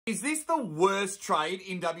Is this the worst trade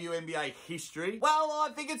in WNBA history? Well, I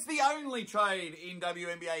think it's the only trade in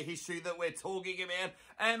WNBA history that we're talking about,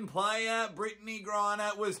 and player Britney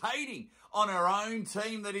Griner was hating on her own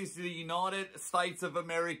team, that is the United States of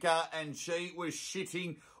America, and she was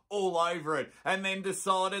shitting all over it, and then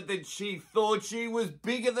decided that she thought she was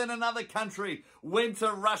bigger than another country, went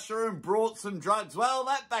to Russia and brought some drugs. Well,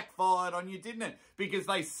 that backfired on you, didn't it? Because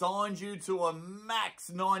they signed you to a max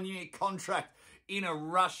 9-year contract in a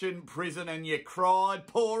Russian prison, and you cried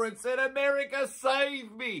poor and said, "America,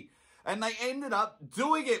 save me." And they ended up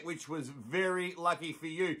doing it, which was very lucky for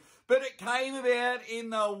you. But it came about in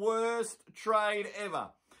the worst trade ever.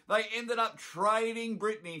 They ended up trading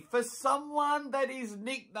Britney for someone that is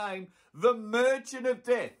nicknamed the Merchant of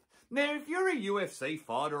Death. Now, if you're a UFC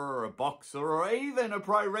fighter or a boxer or even a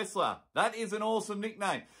pro wrestler, that is an awesome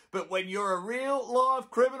nickname. But when you're a real life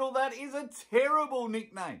criminal, that is a terrible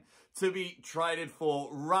nickname to be traded for.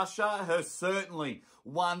 Russia has certainly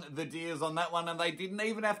won the deals on that one, and they didn't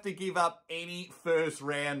even have to give up any first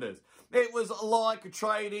rounders. It was like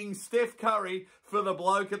trading Steph Curry for the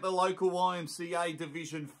bloke at the local YMCA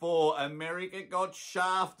Division 4. America got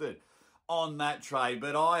shafted on that trade,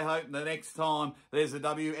 but I hope the next time there's a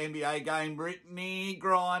WNBA game, Britney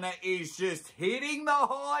Griner is just hitting the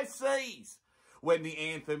high seas when the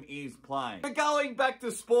anthem is playing. But going back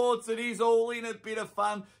to sports, it is all in a bit of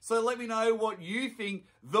fun, so let me know what you think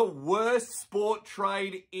the worst sport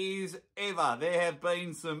trade is ever. There have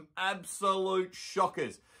been some absolute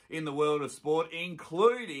shockers in the world of sport,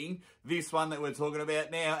 including this one that we're talking about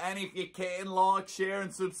now. And if you can, like, share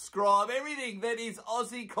and subscribe. Everything that is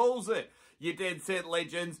Aussie calls it. You dead set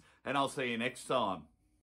legends, and I'll see you next time.